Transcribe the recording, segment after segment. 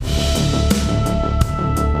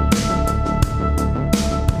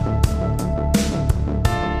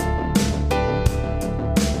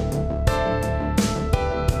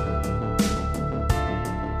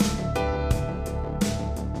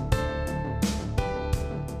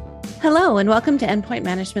Hello, and welcome to Endpoint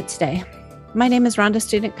Management Today. My name is Rhonda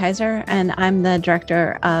Student Kaiser, and I'm the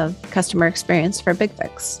Director of Customer Experience for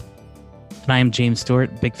BigFix. And I am James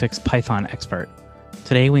Stewart, BigFix Python expert.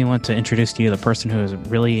 Today, we want to introduce to you the person who is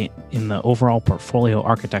really in the overall portfolio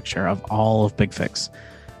architecture of all of BigFix,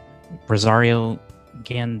 Rosario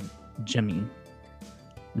Gangemi.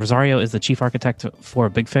 Rosario is the chief architect for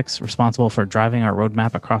BigFix, responsible for driving our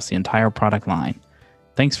roadmap across the entire product line.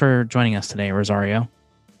 Thanks for joining us today, Rosario.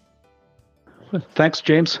 Well, thanks,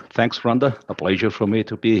 James. Thanks, Rhonda. A pleasure for me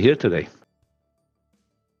to be here today.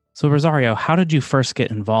 So, Rosario, how did you first get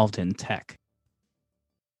involved in tech?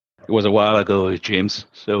 It was a while ago, James.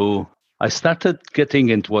 So I started getting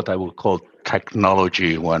into what I would call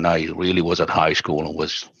technology when I really was at high school and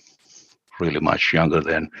was really much younger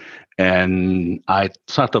then. And I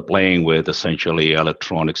started playing with essentially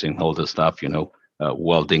electronics and all the stuff,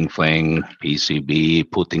 welding thing,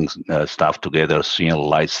 PCB, putting stuff together, seeing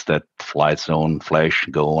lights that lights on, flash,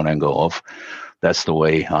 go on and go off. That's the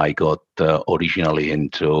way I got originally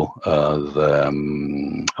into I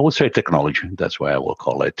would say technology. That's what I will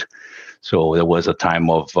call it. So there was a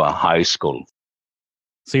time of high school.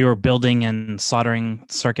 So you were building and soldering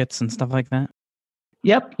circuits and stuff like that?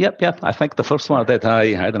 Yep. I think the first one that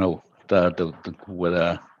I don't know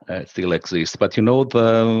whether it still exists, but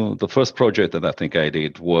the first project that I think I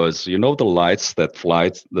did was the lights that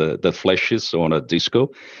that flashes on a disco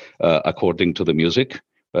according to the music.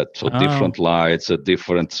 But so different lights,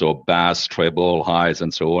 different bass, treble, highs,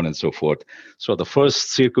 and so on and so forth. So the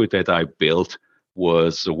first circuit that I built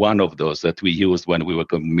was one of those that we used when we were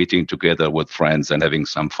meeting together with friends and having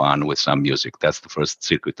some fun with some music. That's the first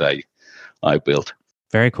circuit I built.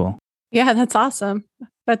 Very cool. Yeah, that's awesome.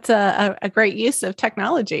 That's a great use of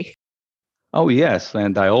technology. Oh, yes.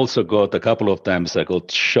 And I also got a couple of times I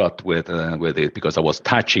got shot with it because I was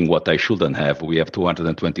touching what I shouldn't have. We have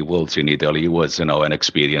 220 volts in Italy. It was, an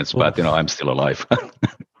experience, but, I'm still alive. Well,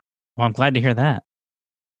 I'm glad to hear that.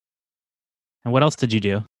 And what else did you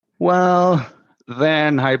do? Well,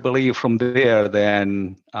 then I believe from there,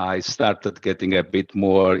 then I started getting a bit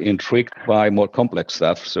more intrigued by more complex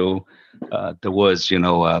stuff. So there was,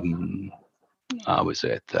 I was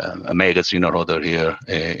at a magazine or other here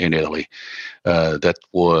in Italy that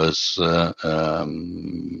was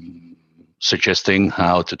suggesting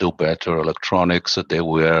how to do better electronics. They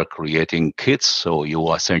were creating kits, so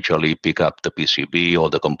you essentially pick up the PCB or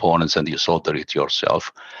the components and you solder it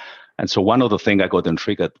yourself. And so one of the things I got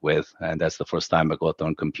intrigued with, and that's the first time I got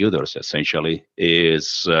on computers essentially,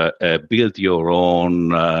 is build your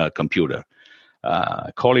own computer.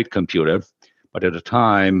 Call it computer. But at the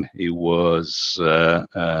time, it was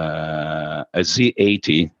a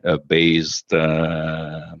Z80 based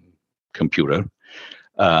computer.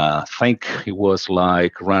 I think it was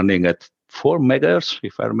like running at 4 megahertz,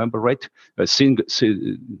 if I remember right.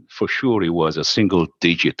 For sure, it was a single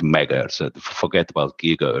digit megahertz. Forget about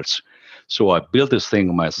gigahertz. So I built this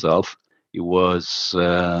thing myself. It was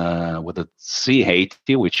with a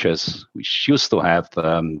Z80, which used to have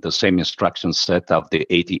the same instruction set of the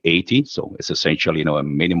 8080. So it's essentially, a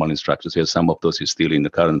minimal instruction set. Some of those is still in the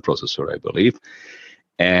current processor, I believe.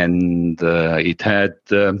 And it had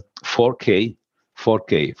 4K,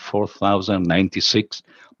 4096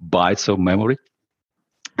 bytes of memory.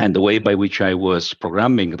 And the way by which I was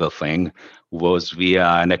programming the thing was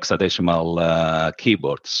via an hexadecimal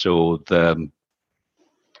keyboard. So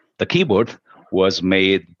the keyboard was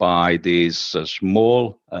made by these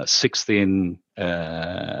small 16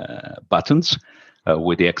 buttons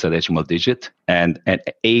with the hexadecimal digit and an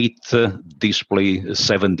 8 display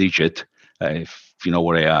 7-digit, if you know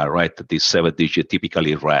where they are, right? This 7-digit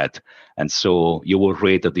typically read. And so you will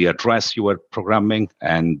read the address you were programming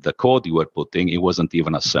and the code you were putting. It wasn't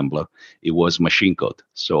even assembler. It was machine code.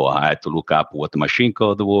 So I had to look up what the machine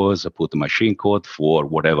code was. I put the machine code for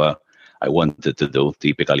whatever I wanted to do,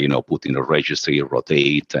 typically, put in a registry,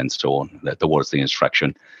 rotate, and so on. That was the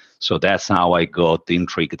instruction. So that's how I got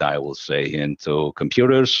intrigued, I will say, into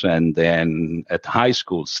computers. And then at high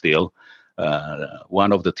school still,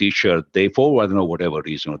 one of the teachers, for I don't know, whatever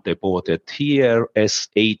reason, they bought a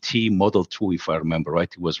TRS-80 Model 2, if I remember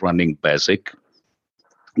right. It was running BASIC.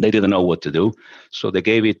 They didn't know what to do. So they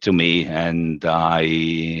gave it to me, and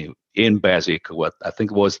in BASIC, what I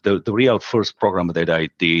think was the real first program that I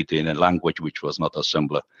did in a language which was not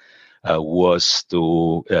assembler, was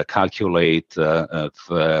to calculate the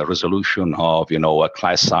resolution of, a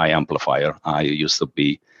class I amplifier. I used to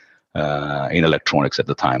be in electronics at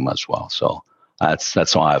the time as well. So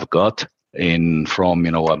that's how I've got from,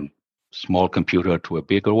 a small computer to a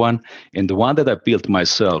bigger one. And the one that I built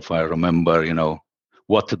myself, I remember,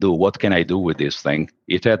 what to do. What can I do with this thing?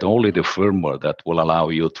 It had only the firmware that will allow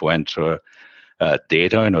you to enter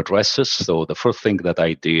data and addresses. So the first thing that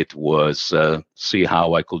I did was see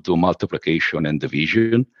how I could do multiplication and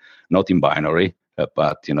division, not in binary,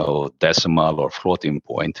 but decimal or floating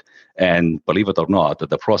point. And believe it or not,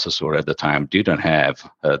 the processor at the time didn't have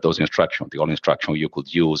those instructions. The only instruction you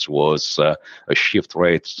could use was a shift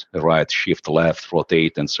right, shift left,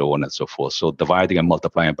 rotate, and so on and so forth. So dividing and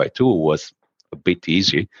multiplying by 2 was a bit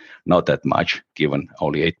easy, not that much, given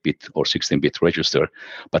only 8-bit or 16-bit register,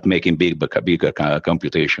 but making bigger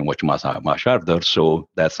computation much harder. So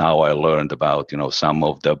that's how I learned about some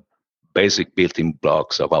of the basic built-in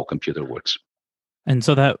blocks of how computer works. And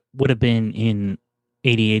so that would have been in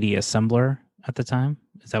 8080 assembler at the time?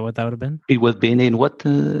 Is that what that would have been? It would have been in what,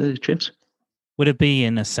 James? Would it be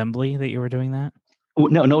in assembly that you were doing that?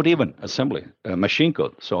 No, not even assembly, machine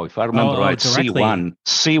code. So if I remember right,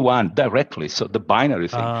 C1 directly. So the binary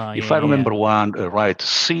thing. If I remember right,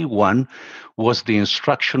 C1 was the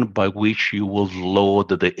instruction by which you would load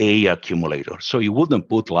the A accumulator. So you wouldn't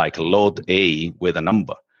put like load A with a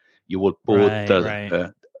number. You would put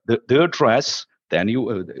the address, then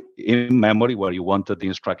you in memory where you wanted the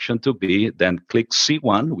instruction to be, then click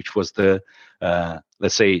C1, which was the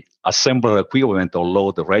let's say assembler equivalent, or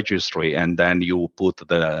load the registry, and then you put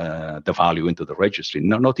the value into the registry.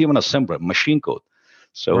 No, not even assembler, machine code.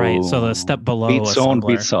 So so the step below bits assembler. on,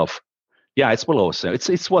 bits off. Yeah, it's below. So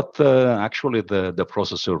it's what actually the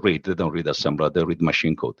processor read. They don't read assembler; they read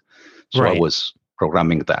machine code. So I was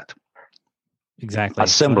programming that. Exactly.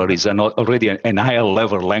 Assembler is already an higher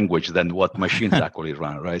level language than what machines actually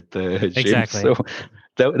run, right? Exactly. So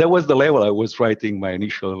that was the level I was writing my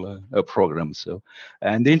initial program. So,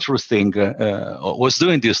 and interesting, was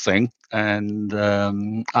doing this thing, and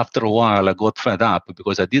after a while I got fed up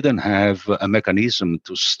because I didn't have a mechanism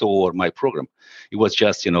to store my program. It was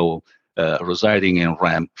just residing in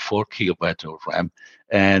RAM, 4 kilobytes of RAM.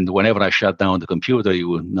 And whenever I shut down the computer,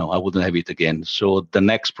 I wouldn't have it again. So the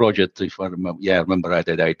next project, if I remember right,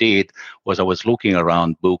 that I did, was I was looking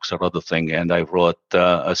around books or other thing, and I wrote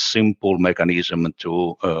a simple mechanism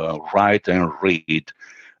to write and read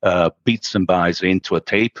bits and bytes into a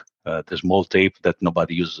tape, the small tape that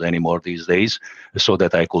nobody uses anymore these days, so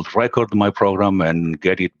that I could record my program and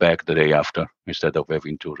get it back the day after instead of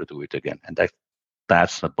having to redo it again. And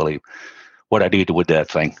that's, I believe, what I did with that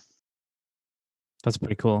thing. That's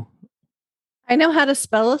pretty cool. I know how to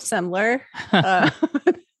spell assembler.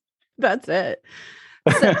 That's it.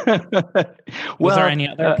 Was there any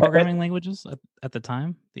other programming languages at the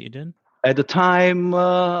time that you did? At the time,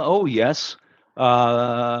 yes.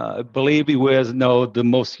 I believe it was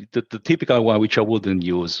the typical one, which I wouldn't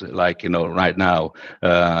use, like right now.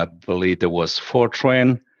 I believe there was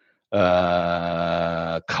Fortran.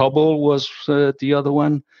 COBOL was the other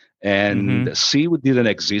one. And C didn't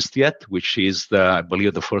exist yet, which is I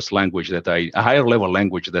believe the first language a higher level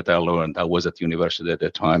language that I learned. I was at university at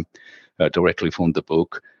the time, directly from the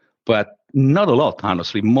book, but not a lot,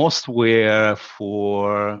 honestly. Most were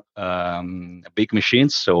for big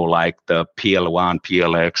machines, so like the PL1,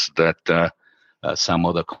 PLX that some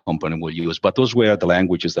other company will use. But those were the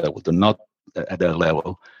languages that were not at that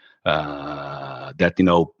level that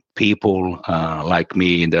people like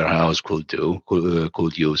me in their house could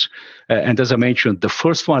use. And as I mentioned, the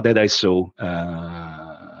first one that I saw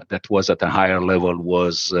that was at a higher level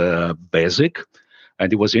was BASIC.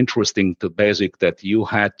 And it was interesting to BASIC that you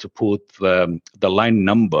had to put the line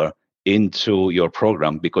number into your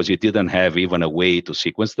program because you didn't have even a way to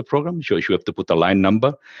sequence the program. So you have to put a line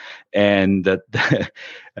number. And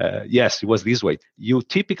yes, it was this way. You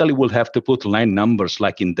typically will have to put line numbers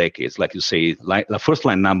like in decades. Like you say, the first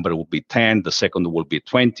line number will be 10, the second will be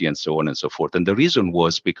 20, and so on and so forth. And the reason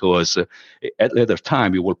was because at later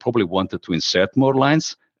time, you will probably want to insert more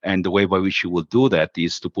lines. And the way by which you will do that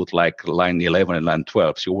is to put like line 11 and line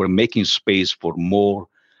 12. So we're making space for more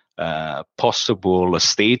possible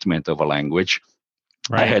statement of a language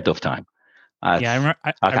ahead of time. I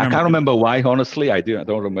can't remember why, honestly. I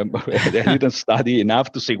don't remember. I didn't study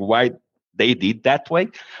enough to see why they did that way.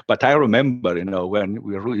 But I remember, when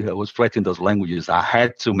I was writing those languages, I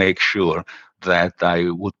had to make sure that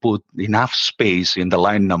I would put enough space in the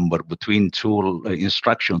line number between two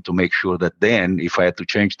instructions to make sure that then, if I had to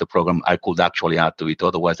change the program, I could actually add to it.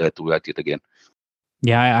 Otherwise, I had to write it again.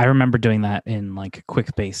 Yeah, I remember doing that in like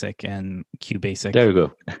Quick Basic and QBasic. There you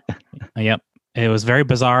go. Yep. It was very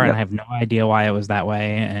bizarre, and I have no idea why it was that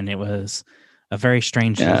way. And it was a very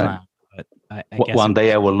strange design. But I guess one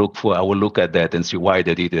day I will look at that and see why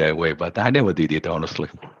they did it that way. But I never did it, honestly.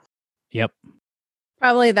 Yep.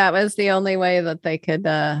 Probably that was the only way that they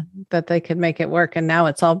could make it work. And now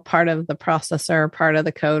it's all part of the processor, part of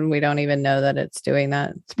the code. We don't even know that it's doing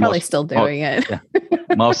that. It's probably still doing it. Yeah,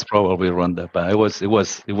 most probably run that, but it was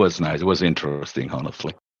nice. It was interesting,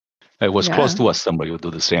 honestly. It was close to us. Somebody would do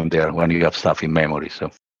the same there when you have stuff in memory. So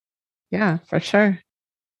yeah, for sure.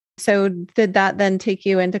 So did that then take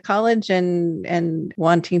you into college and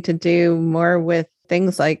wanting to do more with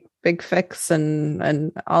things like BigFix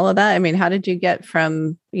and all of that? I mean, how did you get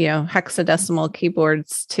from, hexadecimal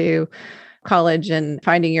keyboards to college and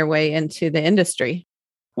finding your way into the industry?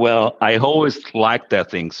 Well, I always liked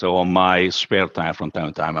that thing. So on my spare time, from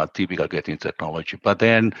time to time, I typically get into technology. But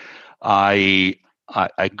then I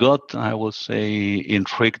got, I would say,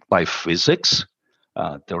 intrigued by physics.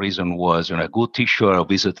 The reason was, a good teacher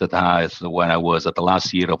visited us when I was at the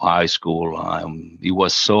last year of high school. It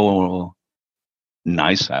was so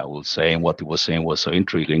nice, I would say, and what he was saying was so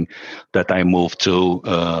intriguing that I moved to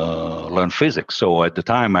learn physics. So at the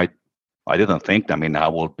time, I didn't think, I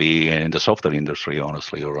would be in the software industry,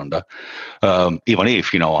 honestly, Rhonda. Even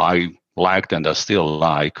if, I liked and I still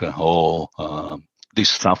like all this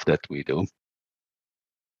stuff that we do.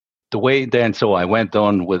 The way then, so I went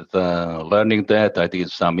on with learning that. I did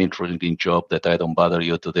some interesting job that I don't bother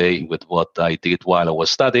you today with what I did while I was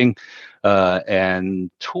studying.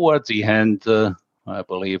 And towards the end, I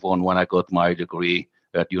believe when I got my degree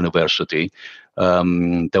at university,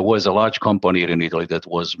 there was a large company in Italy that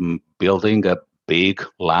was building a big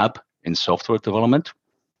lab in software development,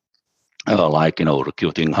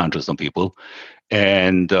 recruiting hundreds of people.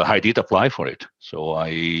 And I did apply for it. So I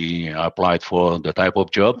applied for the type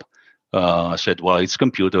of job. I said, well, it's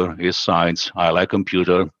computer, it's science. I like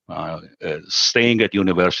computer. Staying at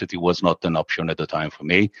university was not an option at the time for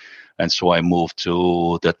me. And so I moved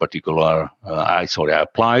to that particular, I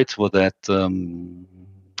applied for that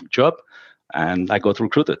job and I got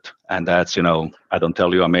recruited. And that's, I don't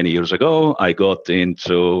tell you how many years ago I got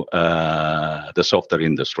into the software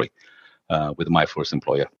industry with my first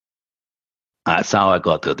employer. That's how I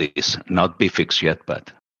got to this. Not BigFix yet,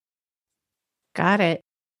 but. Got it.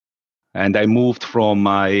 And I moved from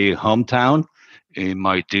my hometown in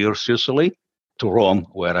my dear Sicily to Rome,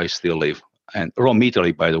 where I still live. And Rome,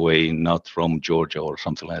 Italy, by the way, not from Georgia or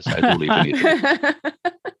something like that. I do live in Italy.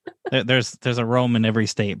 There's a Rome in every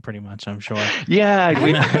state, pretty much, I'm sure. Yeah. I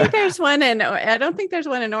don't think there's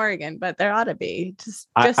one in Oregon, but there ought to be.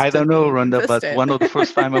 I don't know, Rhonda, but one of the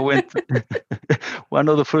first time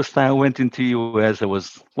I went into US, I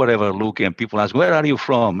was looking, and people asked, "Where are you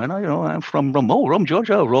from?" And I'm from Rome. Oh, Rome,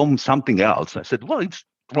 Georgia, Rome, something else. I said, "Well, it's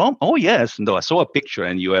Rome." Oh, yes. No, I saw a picture,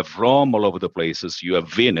 and you have Rome all over the places. You have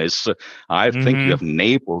Venice. I think you have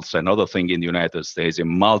Naples, another thing in the United States, in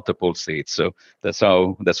multiple states. So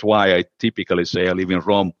that's why I typically say I live in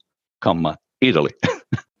Rome, Italy.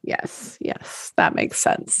 Yes, that makes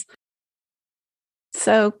sense.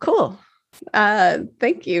 So cool.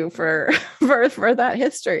 Thank you for that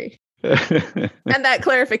history and that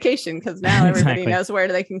clarification, because now everybody knows where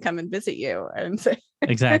they can come and visit you.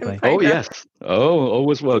 Exactly. Oh, yes. Oh,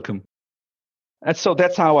 always welcome. And so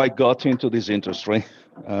that's how I got into this industry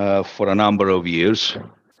for a number of years.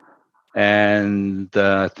 And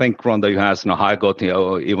I think, Rhonda, you asked how I got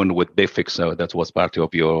even with BigFix. So that was part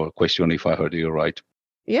of your question, if I heard you right.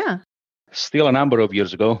 Yeah. Still a number of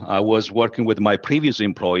years ago, I was working with my previous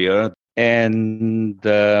employer, and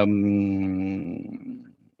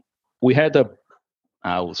we had a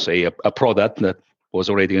product that was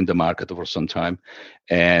already in the market for some time,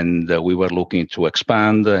 and we were looking to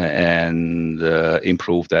expand and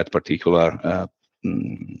improve that particular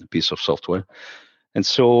piece of software. And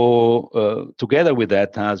so together with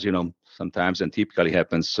that, as sometimes and typically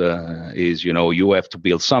happens is, you have to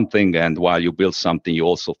build something. And while you build something, you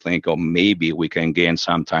also think, oh, maybe we can gain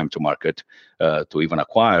some time to market to even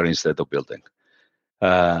acquire instead of building.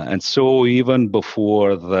 And so even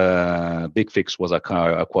before the BigFix was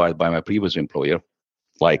acquired by my previous employer,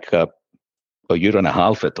 like a year and a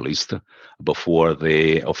half at least before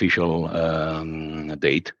the official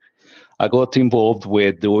date, I got involved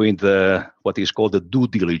with doing what is called the due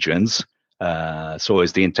diligence. So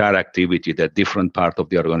it's the entire activity that different part of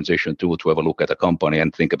the organization do to have a look at a company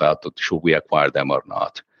and think about should we acquire them or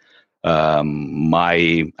not.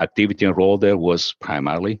 My activity and role there was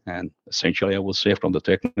primarily and essentially, I would say, from the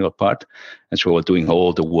technical part. And so we're doing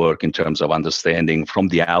all the work in terms of understanding from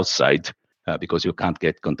the outside, because you can't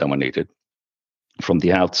get contaminated. From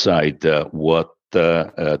the outside, what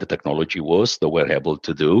the technology was that we're able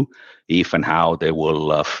to do, if and how they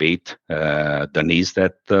will fit the needs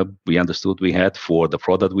that we understood we had for the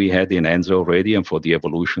product we had in hands already and for the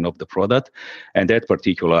evolution of the product. And that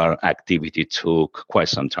particular activity took quite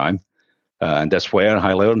some time. And that's where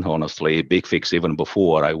I learned, honestly, BigFix even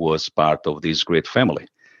before I was part of this great family.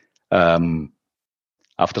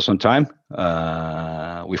 After some time,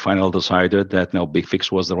 we finally decided that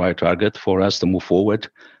BigFix was the right target for us to move forward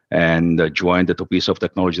and join the two pieces of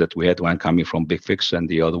technology that we had, one coming from BigFix and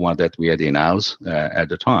the other one that we had in-house at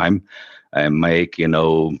the time, and make,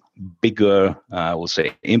 bigger, I will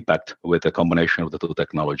say, impact with the combination of the two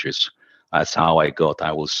technologies. That's how I got,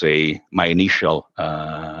 I will say, my initial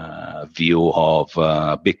view of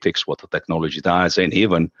BigFix, what the technology does, and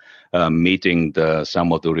even meeting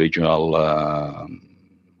some of the original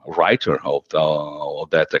writer of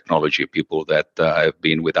that technology, people that have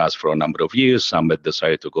been with us for a number of years. Some had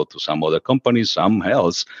decided to go to some other companies. Some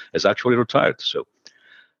else has actually retired. So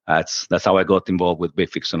that's how I got involved with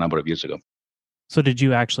BigFix a number of years ago. So did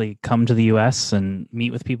you actually come to the US and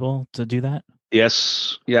meet with people to do that?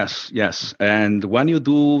 Yes. And when you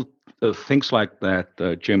do things like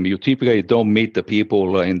that, Jim, you typically don't meet the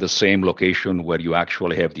people in the same location where you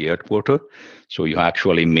actually have the headquarters. So you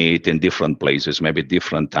actually meet in different places, maybe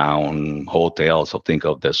different town, hotels, or things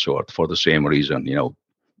of that sort for the same reason.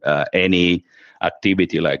 Any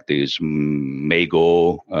activity like this may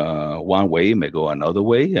go one way, may go another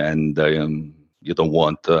way, and you don't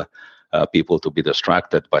want people to be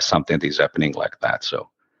distracted by something that is happening like that. So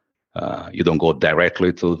you don't go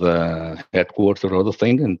directly to the headquarters or the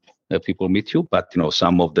thing and people meet you, but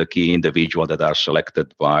some of the key individuals that are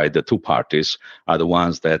selected by the two parties are the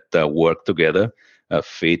ones that work together,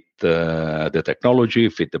 fit the technology,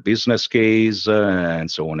 fit the business case, and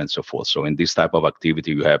so on and so forth. So in this type of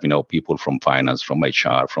activity, you have people from finance, from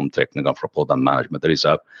HR, from technical, from product management. There is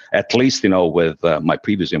at least with my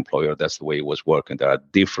previous employer, that's the way it was working. There are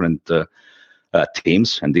different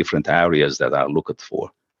teams and different areas that are looked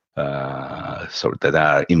for. So that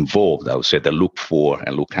are involved, I would say, that look for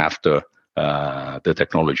and look after the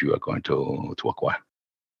technology you are going to acquire.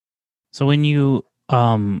 So when you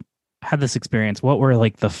had this experience, what were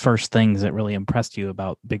like the first things that really impressed you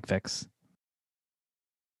about BigFix?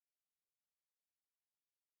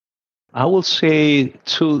 I will say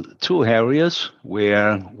two areas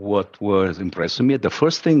where what was impressing me. The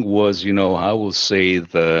first thing was, I will say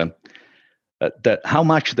that how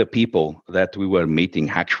much the people that we were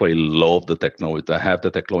meeting actually love the technology, to have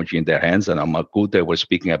the technology in their hands, and how good they were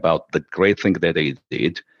speaking about the great thing that they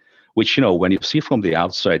did, which, when you see from the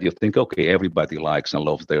outside, you think, okay, everybody likes and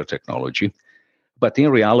loves their technology. But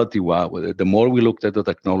in reality, the more we looked at the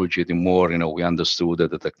technology, the more, we understood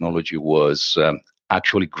that the technology was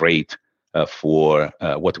actually great for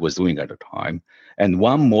what it was doing at the time. And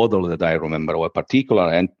one model that I remember, or a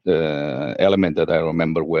particular element that I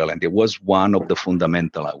remember well, and it was one of the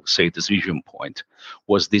fundamental, I would say, decision point,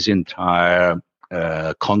 was this entire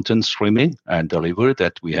content streaming and delivery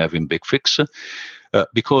that we have in BigFix,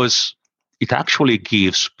 because it actually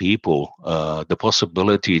gives people the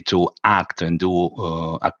possibility to act and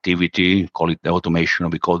do activity, call it the automation,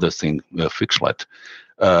 we call this thing Fixlet,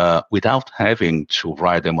 without having to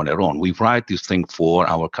write them on their own. We write this thing for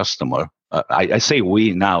our customer. I say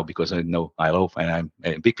we now because I know I love and I'm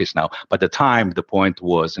in BigFix now. But at the time, the point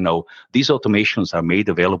was, these automations are made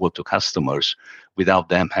available to customers without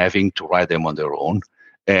them having to write them on their own.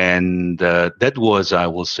 And that was, I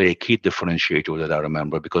will say, a key differentiator that I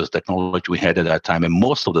remember, because technology we had at that time, and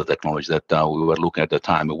most of the technology that we were looking at the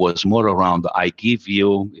time, it was more around, I give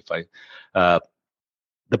you, the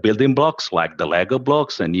building blocks, like the Lego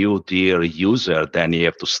blocks, and you, dear user, then you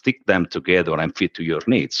have to stick them together and fit to your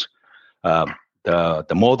needs. The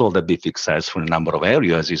model that BigFix has for a number of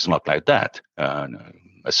areas is not like that.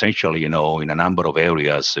 Essentially, in a number of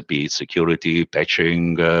areas, be it security,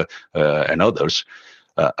 patching, and others,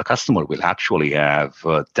 a customer will actually have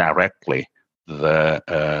directly the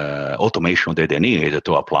automation that they need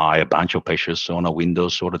to apply a bunch of patches on a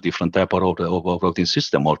Windows or a different type of operating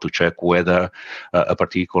system, or to check whether a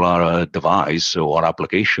particular device or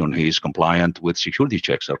application is compliant with security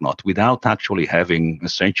checks or not, without actually having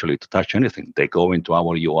essentially to touch anything. They go into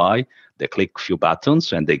our UI, they click a few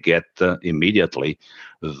buttons, and they get immediately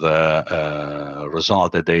the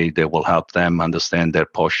result that they will help them understand their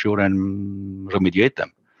posture and remediate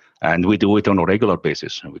them. And we do it on a regular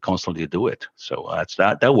basis, and we constantly do it. So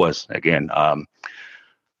that was, again,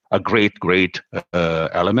 a great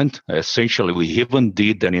element. Essentially, we even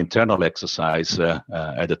did an internal exercise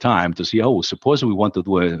at the time to see, suppose we want to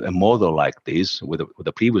do a model like this with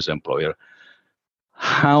a previous employer,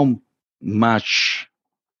 how much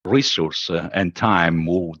resource and time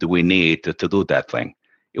do we need to do that thing.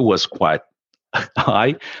 It was quite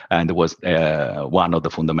high, and it was one of the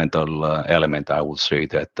fundamental element, I would say,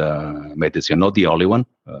 that made this. Not the only one,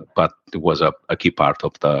 but it was a key part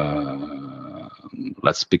of the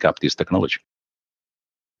let's pick up this technology.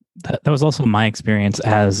 That was also my experience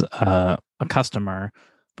as a customer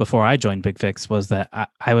before I joined BigFix, was that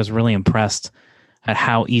I was really impressed at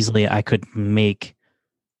how easily I could make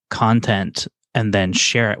content and then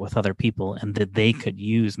share it with other people, and that they could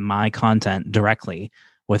use my content directly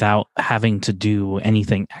without having to do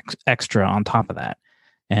anything extra on top of that.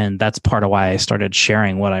 And that's part of why I started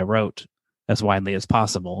sharing what I wrote as widely as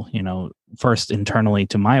possible, first internally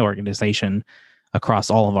to my organization across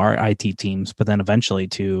all of our IT teams, but then eventually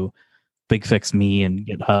to BigFix Me and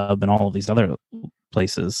GitHub and all of these other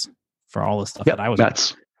places for all the stuff that I was doing.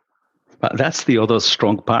 That's the other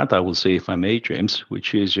strong part, I will say, if I may, James,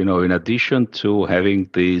 which is, in addition to having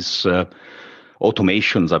these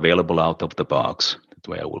automations available out of the box,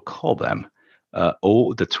 the way I will call them,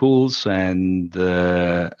 all the tools and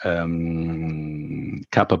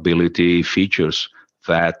capability features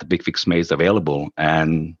that BigFix makes available,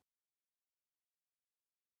 and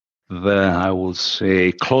the, I will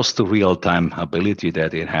say, close to real-time ability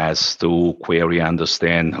that it has to query,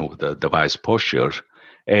 understand the device posture.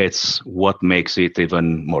 It's what makes it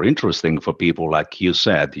even more interesting for people. Like you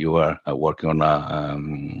said, you are working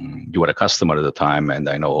on you were a customer at the time, and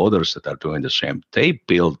I know others that are doing the same. They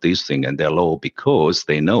build this thing and they're low because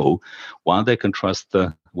they know, one, they can trust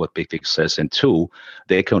what BigFix says, and two,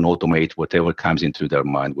 they can automate whatever comes into their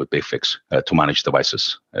mind with BigFix to manage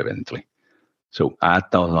devices eventually. So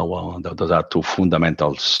those are two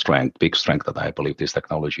fundamental big strength that I believe this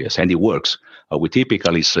technology has, and it works. We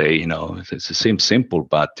typically say, it seems simple,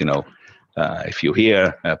 but if you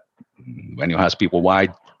hear when you ask people, why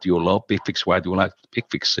do you love BigFix? Why do you like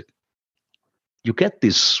BigFix? You get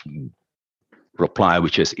this reply,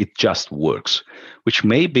 which is, it just works, which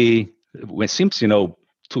maybe it seems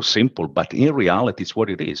too simple, but in reality, it's what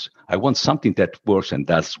it is. I want something that works and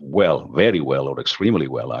does well, very well, or extremely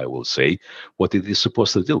well, I will say, what it is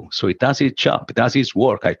supposed to do. So it does its job, it does its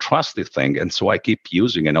work. I trust the thing, and so I keep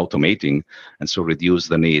using and automating, and so reduce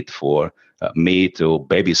the need for me to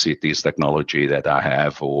babysit this technology that I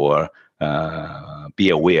have, or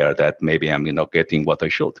be aware that maybe I'm not getting what I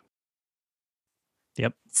should.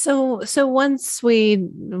 Yep. So once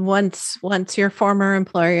your former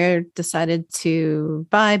employer decided to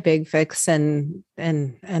buy BigFix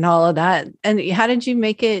and all of that, and how did you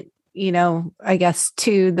make it, I guess,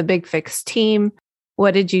 to the BigFix team?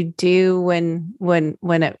 What did you do when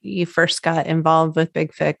you first got involved with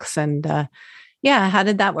BigFix, and how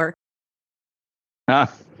did that work?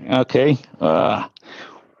 Okay.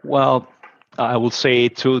 Well, I will say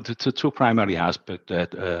two primary aspects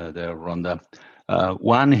that there, Rhonda.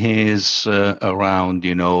 One is around,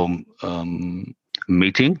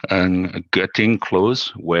 meeting and getting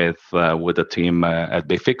close with the team at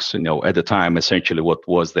BigFix. At the time, essentially what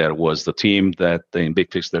was there was the team that in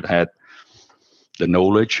BigFix that had the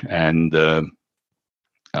knowledge and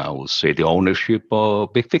I will say the ownership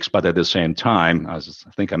of BigFix, but at the same time, as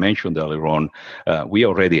I think I mentioned earlier on, we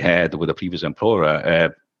already had with the previous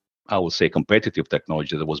employer, I would say, competitive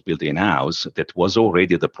technology that was built in-house that was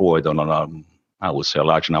already deployed on I would say, a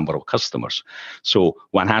large number of customers. So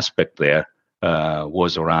one aspect there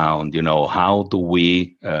was around, how do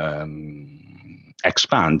we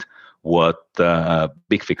expand what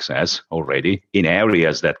BigFix has already in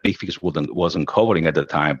areas that BigFix wasn't covering at the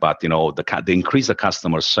time, but the increase the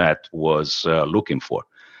customer set was looking for.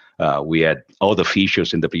 We had other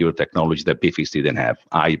features in the previous technology that BigFix didn't have.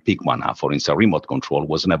 I pick one up. For instance, remote control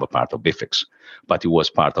was never part of BigFix, but it was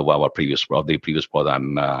part of the previous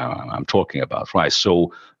product I'm talking about, right?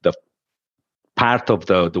 So the part of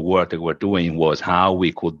the work that we're doing was how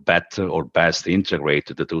we could better or best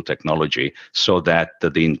integrate the two technology so that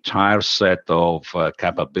the entire set of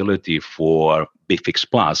capability for BigFix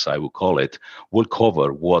Plus, I would call it, will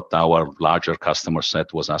cover what our larger customer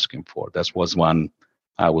set was asking for. That was one,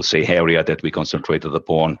 I would say, area that we concentrated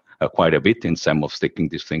upon quite a bit in terms of sticking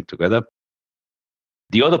this thing together.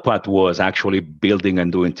 The other part was actually building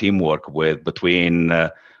and doing teamwork between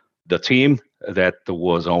the team that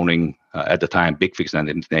was owning at the time BigFix, and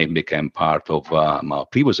its name became part of my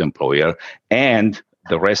previous employer, and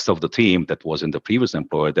the rest of the team that was in the previous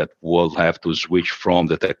employer that will have to switch from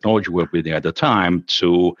the technology we were building at the time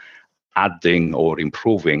to adding or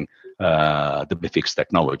improving the BigFix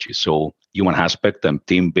technology. So human aspect and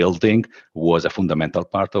team building was a fundamental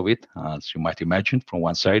part of it, as you might imagine, from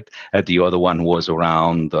one side. And the other one was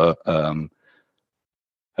around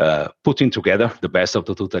putting together the best of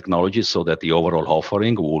the two technologies so that the overall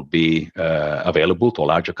offering will be available to a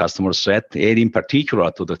larger customer set, and in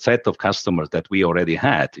particular to the set of customers that we already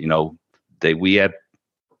had. We had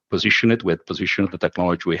positioned the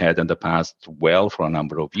technology we had in the past well for a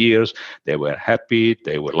number of years. They were happy,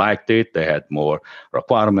 they liked it, they had more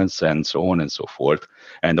requirements, and so on and so forth.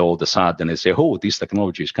 And all of a sudden they say, oh, this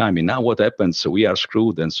technology is coming. Now what happens? So we are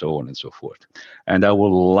screwed, and so on and so forth. And I would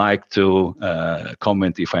like to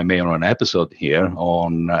comment, if I may, on an episode here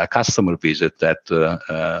on a customer visit that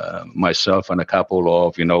myself and a couple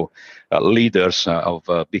of leaders of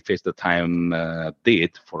BigFix at the time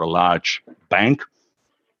did for a large bank.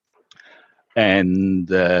 And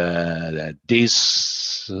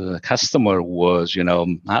this customer was,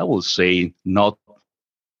 I will say, not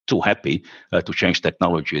too happy to change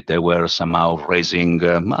technology. They were somehow raising,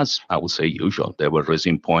 as I would say usual, they were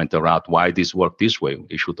raising point around why this worked this way.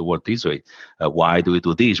 It should work this way. Why do we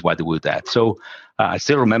do this? Why do we do that? So I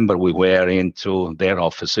still remember we were into their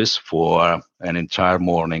offices for an entire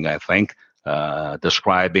morning, I think,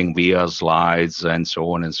 describing via slides and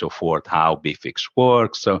so on and so forth how BigFix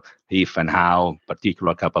works, if and how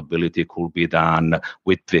particular capability could be done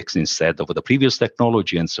with Fix instead of the previous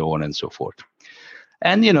technology, and so on and so forth.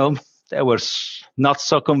 And, they were not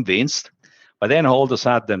so convinced. But then all of a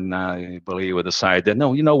sudden, I believe we decided,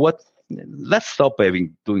 no, you know what? Let's stop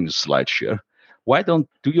doing SlideShare. Why don't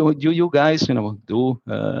you guys, have,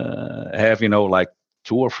 like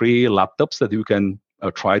 2 or 3 laptops that you can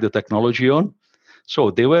try the technology on?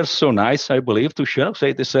 So they were so nice, I believe, to share.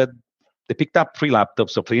 They said they picked up 3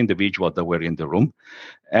 laptops of 3 individuals that were in the room.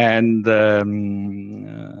 And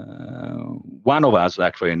one of us,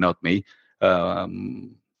 actually, not me,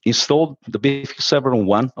 installed the BigFix server on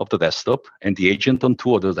one of the desktop and the agent on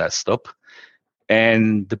 2 of the desktop.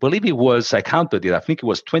 And I believe I counted it, I think it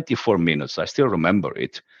was 24 minutes. I still remember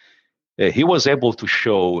it. He was able to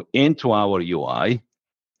show into our UI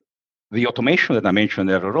the automation that I mentioned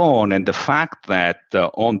earlier on, and the fact that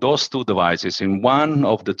on those 2 devices, in one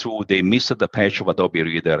of the 2, they missed the patch of Adobe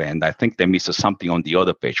Reader, and I think they missed something on the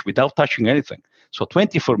other page without touching anything. So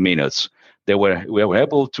 24 minutes, we were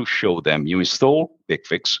able to show them, you install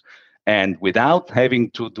BigFix, and without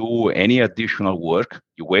having to do any additional work,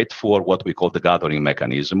 you wait for what we call the gathering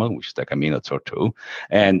mechanism, which takes a minute or 2,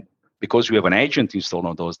 and because you have an agent installed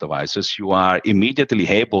on those devices, you are immediately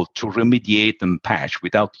able to remediate and patch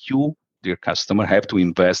without you, dear customer, have to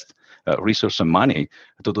invest resource and money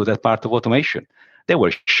to do that part of automation. They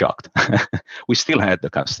were shocked. We still had the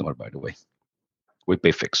customer, by the way, with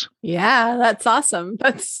BigFix. Yeah, that's awesome.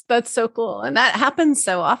 That's so cool. And that happens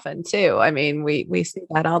so often too. I mean, we see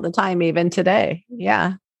that all the time, even today.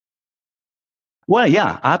 Yeah. Well,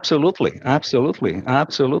 yeah, absolutely. I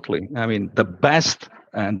mean, the best,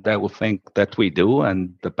 and I would think that we do,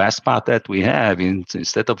 and the best part that we have,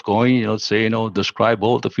 instead of going, describe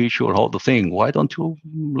all the feature or all the thing, why don't you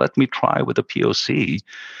let me try with a POC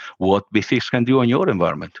what BigFix can do on your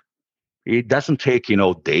environment? It doesn't take,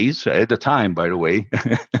 days at the time, by the way.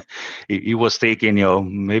 It was taking,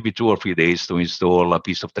 maybe 2 or 3 days to install a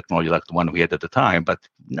piece of technology like the one we had at the time. But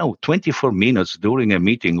no, 24 minutes during a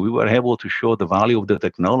meeting, we were able to show the value of the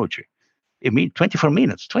technology. 24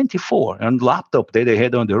 minutes, 24. And laptop they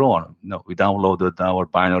had on their own. No, we downloaded our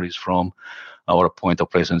binaries from our point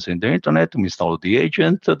of presence in the internet. We installed the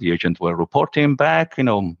agent. The agent were reporting back,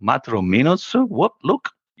 matter of minutes. What? Look.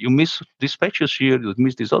 You miss these patches here, you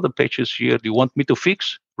miss these other patches here. Do you want me to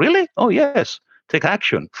fix? Really? Oh, yes. Take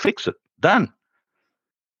action. Fix it. Done.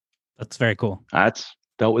 That's very cool. That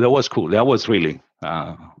was cool. That was really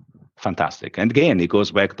fantastic. And again, it goes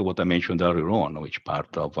back to what I mentioned earlier on, which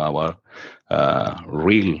part of our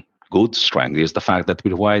real good strength is the fact that we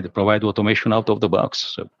provide automation out of the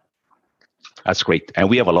box. So that's great. And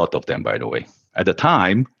we have a lot of them, by the way. At the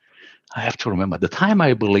time, I have to remember, at the time,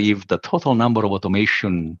 I believe the total number of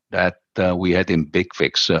automation that we had in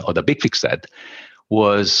BigFix, or the BigFix set,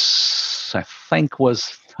 was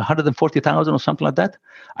 140,000 or something like that.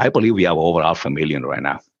 I believe we have over 500,000 right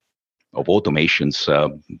now of automations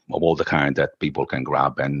of all the kind that people can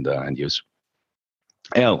grab and use.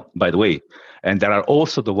 Oh, by the way, and there are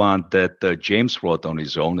also the one that James wrote on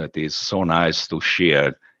his own that is so nice to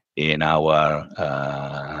share in our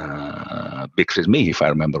BigFix Me, if I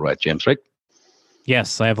remember right, James, right?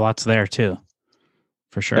 Yes, I have lots there too,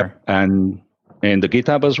 for sure. Yep. And the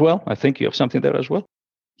GitHub as well. I think you have something there as well.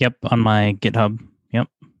 Yep, on my GitHub. Yep,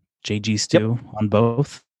 JG Stew on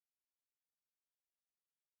both.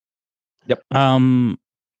 Yep.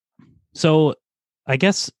 So I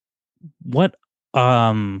guess what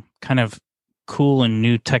kind of cool and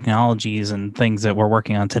new technologies and things that we're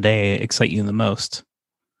working on today excite you the most?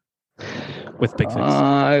 with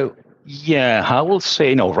BigFix? Yeah, I will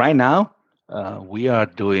say, right now, we are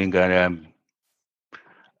doing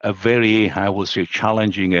a very, I will say,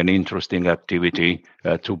 challenging and interesting activity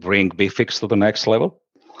to bring BigFix to the next level.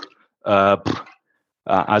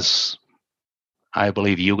 As I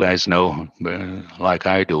believe you guys know, like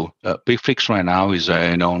I do, BigFix right now is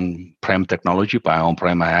an on-prem technology. By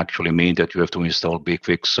on-prem, I actually mean that you have to install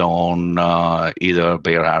BigFix on either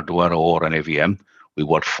bare hardware or an AVM. We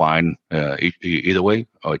work fine either way,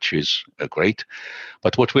 which is great.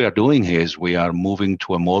 But what we are doing is we are moving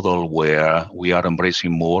to a model where we are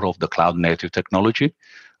embracing more of the cloud-native technology.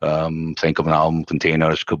 Think of now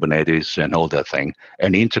containers, Kubernetes, and all that thing,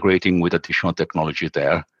 and integrating with additional technology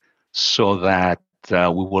there, so that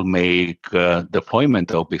we will make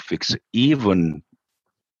deployment of BigFix even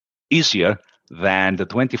easier than the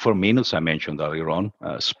 24 minutes I mentioned earlier on.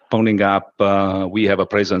 Spawning up, we have a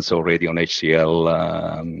presence already on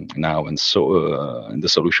HCL now, and so in the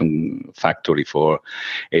solution factory for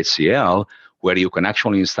HCL, where you can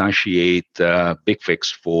actually instantiate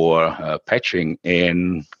BigFix for patching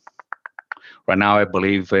in, right now I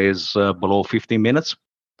believe is below 15 minutes.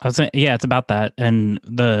 Yeah, it's about that. And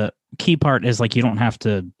the key part is like you don't have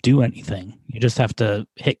to do anything. You just have to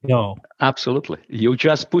hit go. Absolutely. You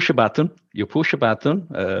just push a button.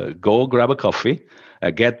 Go grab a coffee,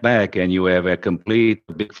 get back, and you have a complete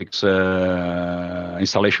BigFix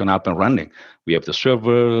installation up and running. We have the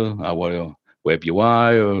server, our web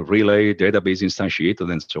UI, relay, database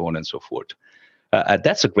instantiated, and so on and so forth.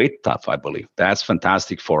 That's a great stuff, I believe. That's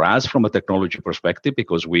fantastic for us from a technology perspective,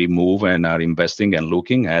 because we move and are investing and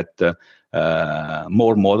looking at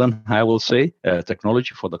more modern, I will say,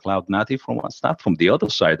 technology for the cloud native from one start. From the other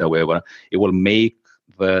side, however, it will make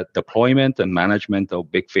the deployment and management of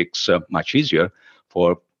BigFix much easier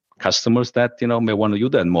for customers that may want to do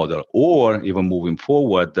that model, or even moving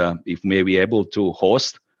forward, if may be able to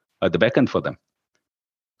host the backend for them,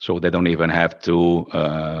 so they don't even have to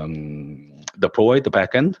deploy the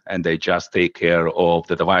backend, and they just take care of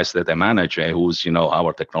the device that they manage, who's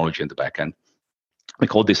our technology in the backend. We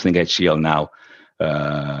call this thing HCL now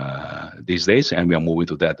these days, and we are moving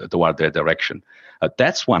toward that direction.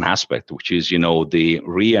 That's one aspect, which is the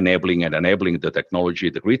re-enabling and enabling the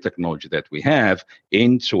technology, the great technology that we have,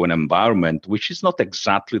 into an environment which is not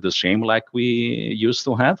exactly the same like we used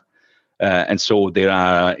to have. And so there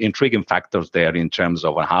are intriguing factors there in terms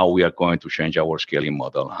of how we are going to change our scaling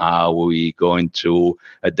model, how we going to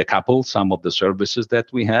decouple some of the services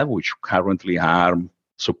that we have, which currently are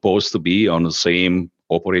supposed to be on the same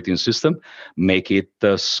operating system, make it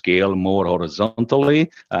scale more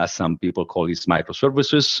horizontally. Some people call it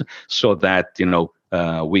microservices, so that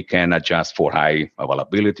we can adjust for high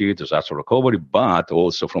availability, disaster recovery, but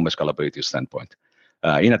also from a scalability standpoint.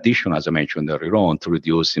 In addition, as I mentioned earlier on, to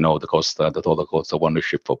reduce, the cost, the total cost of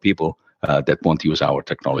ownership for people that want to use our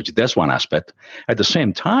technology. That's one aspect. At the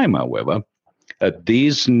same time, however,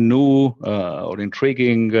 these new or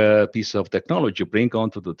intriguing piece of technology bring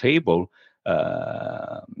onto the table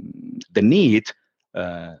the need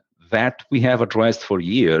that we have addressed for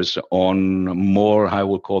years on more, I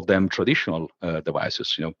will call them, traditional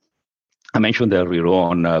devices. I mentioned earlier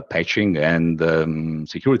on patching and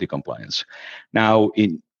security compliance. Now,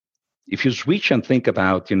 if you switch and think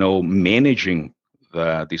about, managing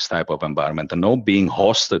this type of environment and not being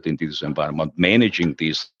hosted in this environment, managing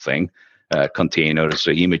this thing, containers,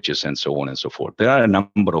 images, and so on and so forth, there are a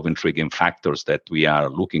number of intriguing factors that we are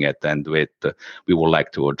looking at and we would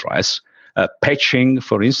like to address. Patching,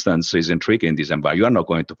 for instance, is intriguing in this environment. You are not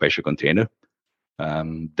going to patch a container.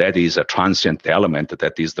 That is a transient element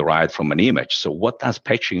that is derived from an image. So what does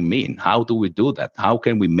patching mean? How do we do that? How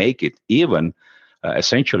can we make it even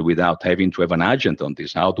essentially without having to have an agent on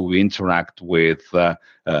this? How do we interact with the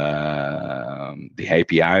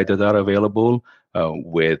API that are available,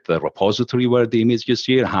 with the repository where the image is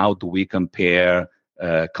here? How do we compare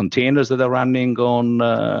containers that are running on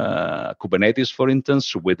Kubernetes, for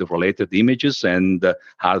instance, with the related images, and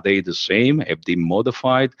are they the same? Have they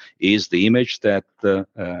modified? Is the image that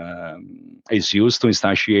is used to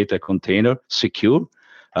instantiate a container secure?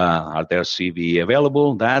 Are there CV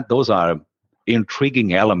available? Those are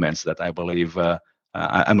intriguing elements that I believe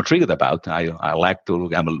I'm intrigued about. I like to.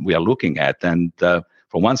 We are looking at, and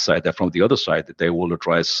from one side, and from the other side, they will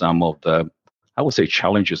address some of the, I would say,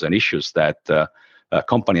 challenges and issues that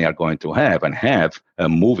company are going to have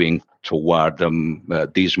moving toward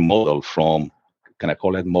this model from, can I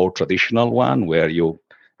call it, more traditional one where you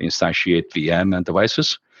instantiate VM and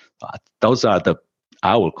devices. Those are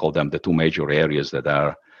I will call them the two major areas that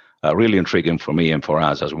are really intriguing for me and for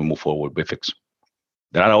us as we move forward with BigFix.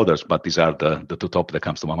 There are others, but these are the two top that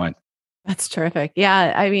comes to my mind. That's terrific.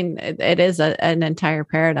 Yeah, I mean, it is an entire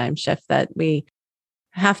paradigm shift that we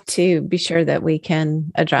have to be sure that we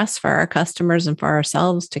can address for our customers and for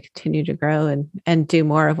ourselves to continue to grow and do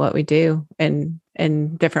more of what we do in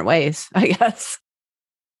different ways, I guess.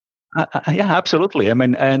 Yeah, absolutely. I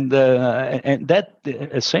mean, and that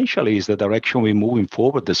essentially is the direction we're moving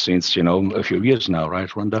forward since a few years now, right,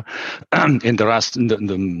 Rhonda? In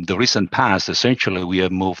the recent past, essentially, we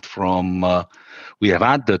have moved from we have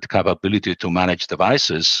added capability to manage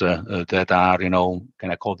devices that are,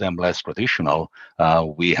 can I call them less traditional?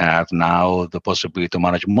 We have now the possibility to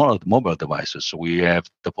manage more mobile devices. So we have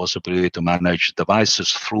the possibility to manage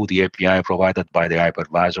devices through the API provided by the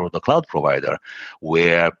hypervisor or the cloud provider,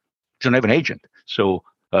 where you don't have an agent. So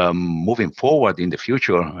moving forward in the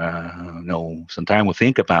future, sometime we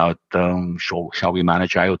think about shall we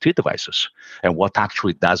manage IoT devices and what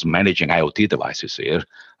actually does managing IoT devices here.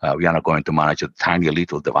 We are not going to manage tiny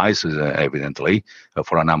little devices, evidently,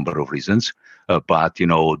 for a number of reasons. But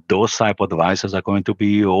those type of devices are going to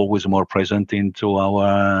be always more present into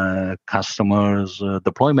our customers'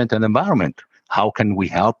 deployment and environment. How can we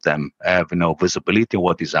help them have visibility of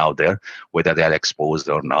what is out there, whether they are exposed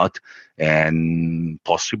or not, and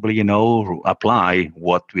possibly apply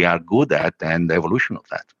what we are good at and the evolution of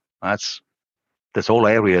that. That's all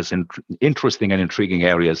areas and interesting and intriguing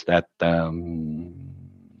areas that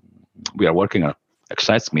we are working on.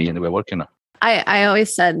 Excites me, and we're working on. I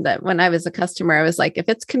always said that when I was a customer, I was like, if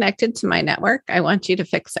it's connected to my network, I want you to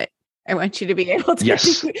fix it. I want you to be able to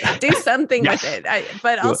do something with it.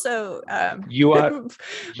 But also, you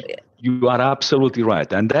are absolutely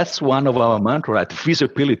right, and that's one of our mantra: right?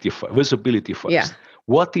 Visibility first. Yeah.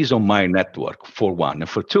 What is on my network, for one, and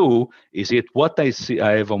for two, is it what I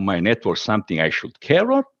have on my network something I should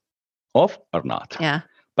care of or not? Yeah.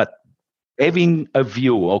 But having a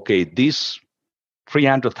view, okay, these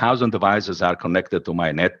 300,000 devices are connected to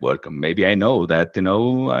my network. Maybe I know that,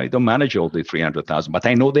 I don't manage all the 300,000, but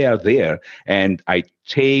I know they are there, and I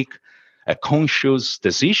take a conscious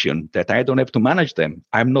decision that I don't have to manage them.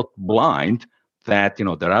 I'm not blind that,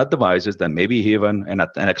 there are devices that maybe even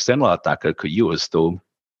an external attacker could use to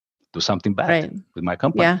do something bad with my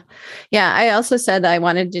company. Yeah. Yeah. I also said I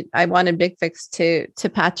wanted BigFix to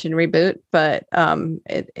patch and reboot, but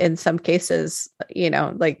in some cases,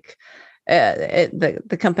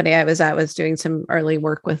 the company I was at was doing some early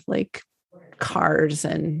work with like cars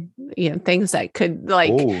and things that could I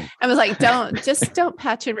was like, don't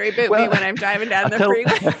patch and reboot me when I'm driving down the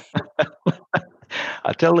freeway.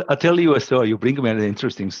 I'll tell you a story. You bring me an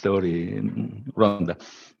interesting story, Rhonda,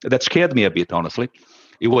 that scared me a bit, honestly.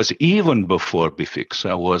 It was even before BigFix.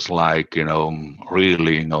 I was like,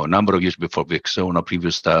 really, a number of years before BigFix, on a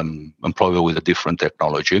previous employer with a different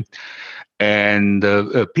technology. And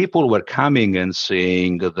people were coming and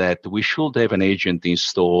saying that we should have an agent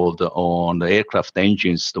installed on the aircraft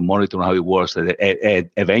engines to monitor how it works and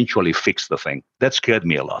eventually fix the thing. That scared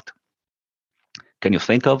me a lot. Can you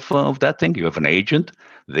think of that thing? You have an agent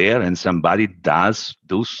there and somebody does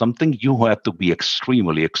do something. You have to be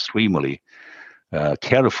extremely, extremely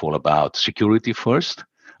careful about security first,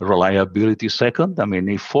 reliability second. I mean,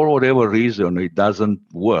 if for whatever reason it doesn't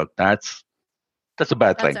work, that's a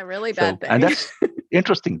bad thing. That's a really bad thing. And that's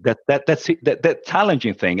interesting. That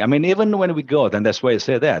challenging thing. I mean, even when we go, and that's why I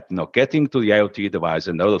say that, getting to the IoT device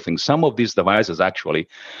and other things, some of these devices actually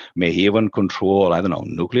may even control,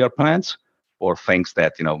 nuclear plants or things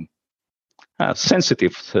that,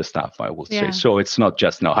 sensitive stuff, I would say. So it's not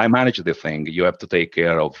just, I manage the thing. You have to take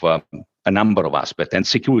care of a number of aspects, and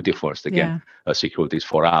security first. Again, security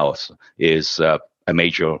for us is a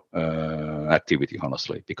major activity,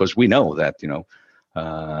 honestly, because we know that,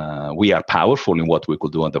 we are powerful in what we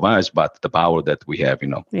could do on device, but the power that we have,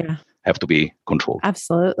 have to be controlled.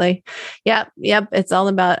 Absolutely. Yep. It's all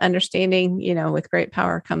about understanding, with great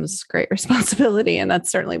power comes great responsibility. And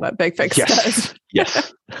that's certainly what BigFix does.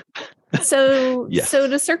 Yes. So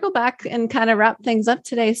to circle back and kind of wrap things up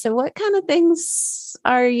today. So what kind of things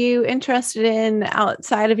are you interested in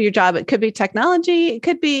outside of your job? It could be technology. It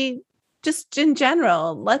could be just in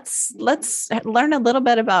general. Let's learn a little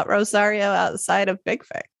bit about Rosario outside of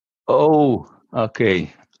BigFix. Oh,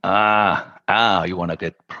 okay. You want to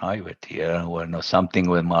get private here? Well, something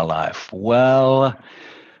with my life. Well,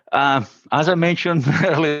 as I mentioned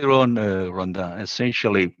earlier on, Rhonda,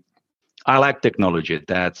 essentially, I like technology.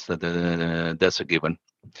 That's a given.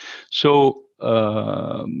 So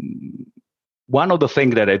one of the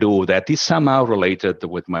things that I do that is somehow related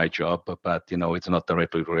with my job, but it's not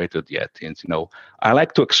directly related yet. And I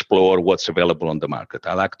like to explore what's available on the market.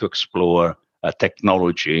 I like to explore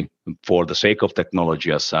technology for the sake of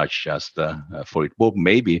technology as such, just for it, but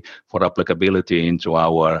maybe for applicability into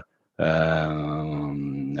our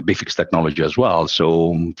BFIX technology as well.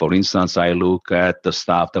 So, for instance, I look at the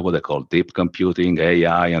stuff that what they call deep computing,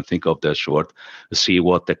 AI, and think of the short, see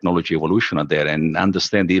what technology evolution are there, and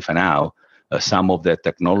understand if and how some of that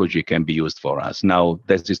technology can be used for us. Now,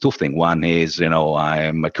 there's these two things. One is,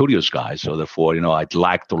 I'm a curious guy, so therefore, I'd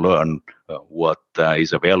like to learn what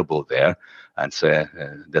is available there, and so,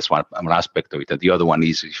 that's one aspect of it. And the other one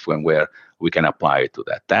is where we can apply it to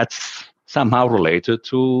that. That's somehow related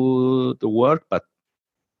to the work, but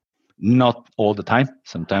not all the time.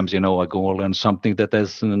 Sometimes, I go learn something that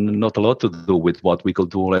has not a lot to do with what we could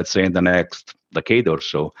do, let's say, in the next decade or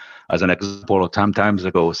so. As an example,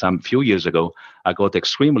 some few years ago, I got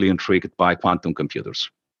extremely intrigued by quantum computers.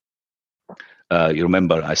 You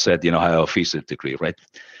remember I said, I have a physics degree, right?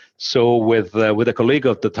 So with a colleague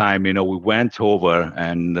at the time, we went over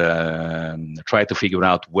and tried to figure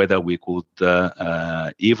out whether we could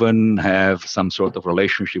even have some sort of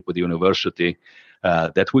relationship with the university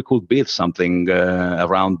that we could build something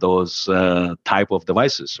around those type of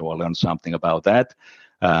devices. So I learned something about that.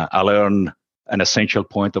 I learned an essential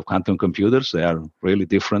point of quantum computers. They are really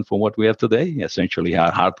different from what we have today. Essentially,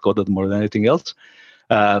 are hard-coded more than anything else.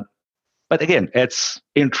 But again, it's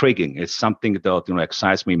intriguing. It's something that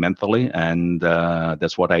excites me mentally, and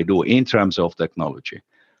that's what I do in terms of technology.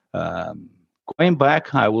 Going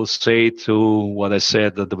back, I will say to what I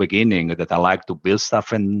said at the beginning, that I like to build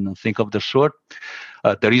stuff and think of the sort.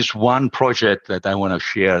 There is one project that I want to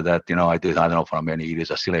share that I did. I don't know for how many years.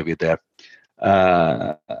 I still have it there.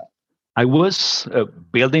 I was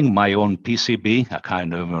building my own PCB. I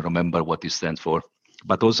can't even remember what it stands for,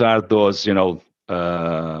 but those are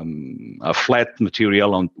a flat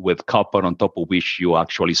material with copper on top of which you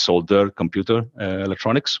actually solder computer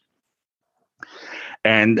electronics.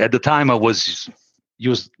 And at the time, I used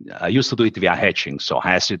to do it via hatching, so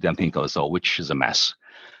acid and things, which is a mess.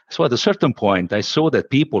 So at a certain point, I saw that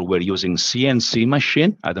people were using CNC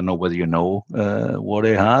machine. I don't know whether you know what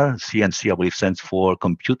they are. CNC, I believe, stands for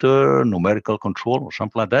computer numerical control or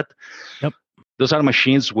something like that. Yep. Those are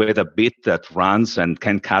machines with a bit that runs and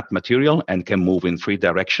can cut material and can move in 3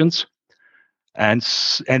 directions. And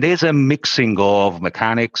there's a mixing of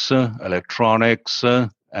mechanics, electronics,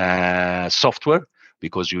 software,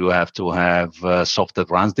 because you have to have software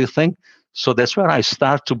that runs this thing. So that's where I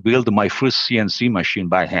start to build my first CNC machine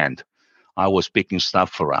by hand. I was picking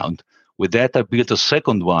stuff around. With that, I built a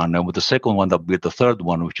second one. And with the second one, I built the third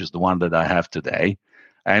one, which is the one that I have today.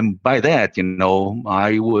 And by that,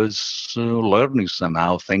 I was learning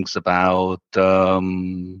somehow things about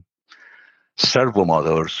servo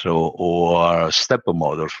motors or stepper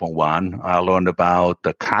motors for one. I learned about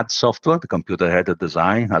the CAD software, the computer-aided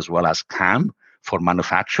design, as well as CAM for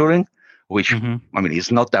manufacturing, which,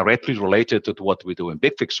 is not directly related to what we do in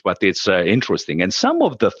BigFix, but it's interesting. And some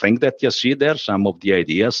of the things that you see there, some of the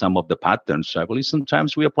ideas, some of the patterns, I believe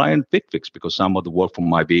sometimes we apply in BigFix because some of the work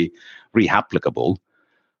might be re-applicable.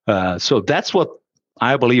 So that's what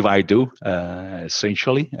I believe I do,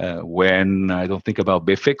 essentially, when I don't think about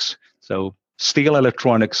BFIX. So steel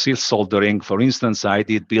electronics, steel soldering. For instance, I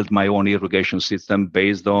did build my own irrigation system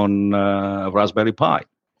based on Raspberry Pi.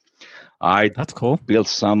 That's cool.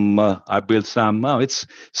 It's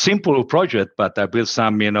simple project, but I built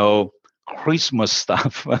some, Christmas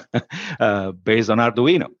stuff based on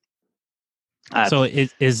Arduino. So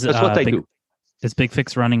that's what I do. Is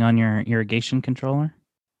BigFix running on your irrigation controller?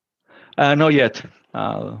 Not yet.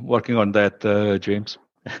 Working on that, James.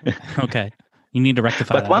 Okay. You need to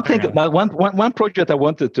rectify that. One project I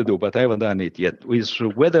wanted to do, but I haven't done it yet, is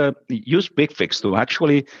whether use BigFix to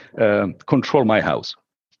actually control my house.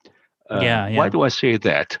 Why do I say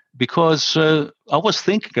that? Because I was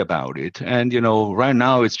thinking about it, and right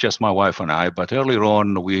now it's just my wife and I. But earlier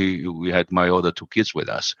on, we had my other 2 kids with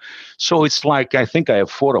us, so it's like I think I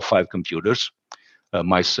have 4 or 5 computers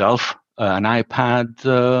myself, an iPad,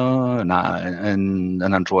 and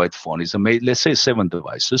an Android phone. Let's say 7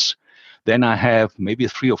 devices. Then I have maybe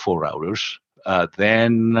 3 or 4 routers.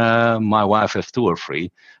 Then my wife has 2 or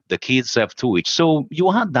 3. The kids have 2 each. So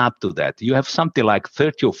you add up to that. You have something like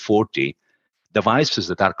 30 or 40 devices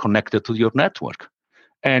that are connected to your network.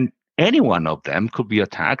 And any one of them could be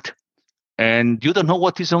attacked. And you don't know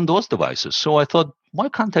what is on those devices. So I thought, why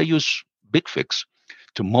can't I use BigFix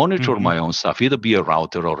to monitor my own stuff, either be a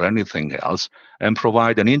router or anything else, and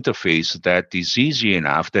provide an interface that is easy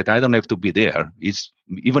enough that I don't have to be there. It's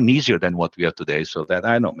even easier than what we have today, so that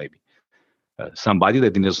I know maybe somebody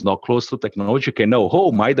that is not close to technology can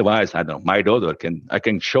know, my device, I don't know, my daughter I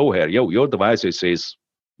can show her, your device is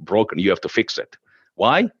broken. You have to fix it.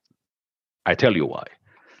 Why? I tell you why.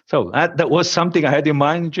 So that was something I had in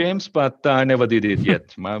mind, James, but I never did it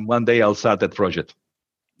yet. One day I'll start that project.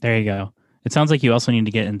 There you go. It sounds like you also need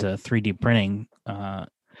to get into 3D printing. To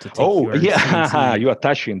take CNC. You are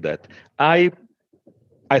touching that. I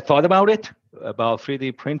thought about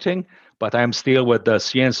 3D printing, but I'm still with the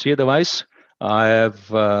CNC device. I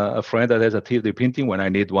have a friend that has a 3D printing. When I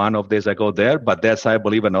need one of these, I go there. But that's, I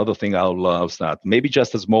believe, another thing I'll start. Maybe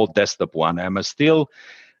just a small desktop one. I'm still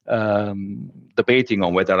debating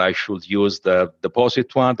on whether I should use the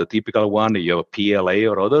deposit one, the typical one, your PLA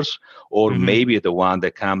or others, or maybe the one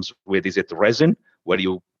that comes with, is it resin, where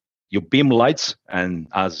you beam lights, and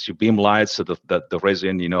as you beam lights, the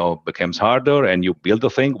resin, becomes harder, and you build a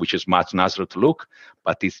thing which is much nicer to look,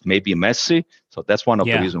 but it may be messy. So that's one of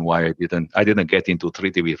the reasons why I didn't get into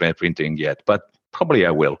 3D printing yet, but probably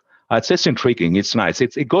I will. It's intriguing. It's nice.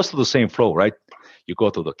 It goes to the same flow, right? You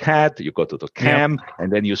go to the CAD, you go to the CAM,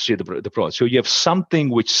 and then you see the product. So you have something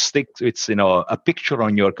which sticks. It's a picture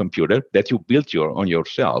on your computer that you built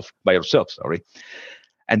by yourself.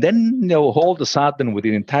 And then all of a sudden, with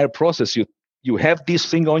the entire process, you have this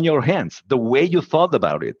thing on your hands. The way you thought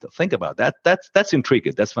about it. Think about that. That's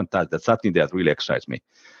intriguing. That's fantastic. That's something that really excites me.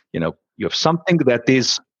 You have something that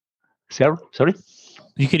is. Sorry.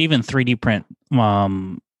 You could even 3D print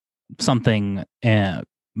something.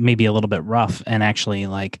 Maybe a little bit rough, and actually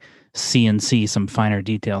like CNC some finer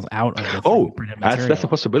details out of the printed material. That's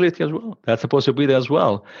a possibility as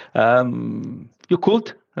well. You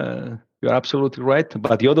could. You're absolutely right.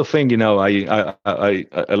 But the other thing, I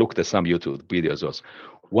looked at some YouTube videos also.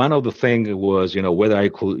 One of the things was, whether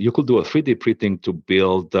you could do a 3D printing to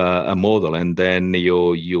build a model, and then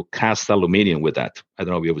you cast aluminum with that. I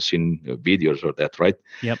don't know if you've ever seen videos of that, right?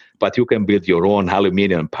 Yep. But you can build your own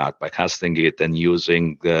aluminum part by casting it and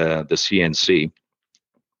using the CNC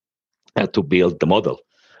to build the model.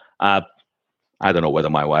 I don't know whether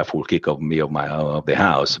my wife will kick me of the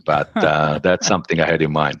house, but that's something I had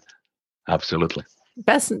in mind. Absolutely.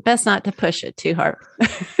 Best not to push it too hard.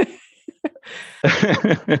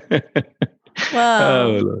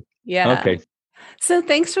 Well, yeah. Okay. So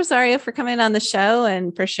thanks, Rosario, for coming on the show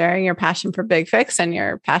and for sharing your passion for BigFix and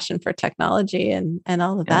your passion for technology and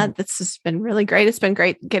all of that. This has been really great. It's been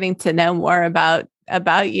great getting to know more about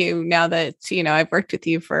you now that, I've worked with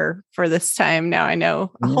you for this time. Now I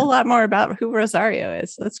know a whole lot more about who Rosario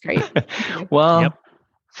is. So that's great. Well,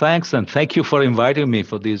 thanks. And thank you for inviting me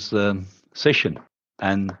for this session.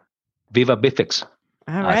 And Viva BigFix.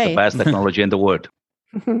 All That's the best technology in the world.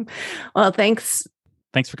 Well, thanks.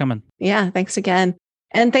 Thanks for coming. Yeah, thanks again.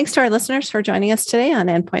 And thanks to our listeners for joining us today on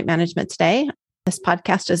Endpoint Management Today. This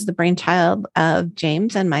podcast is the brainchild of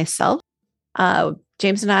James and myself.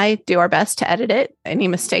 James and I do our best to edit it. Any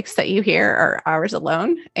mistakes that you hear are ours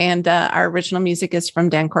alone. And our original music is from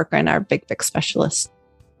Dan Corcoran, our BigFix specialist.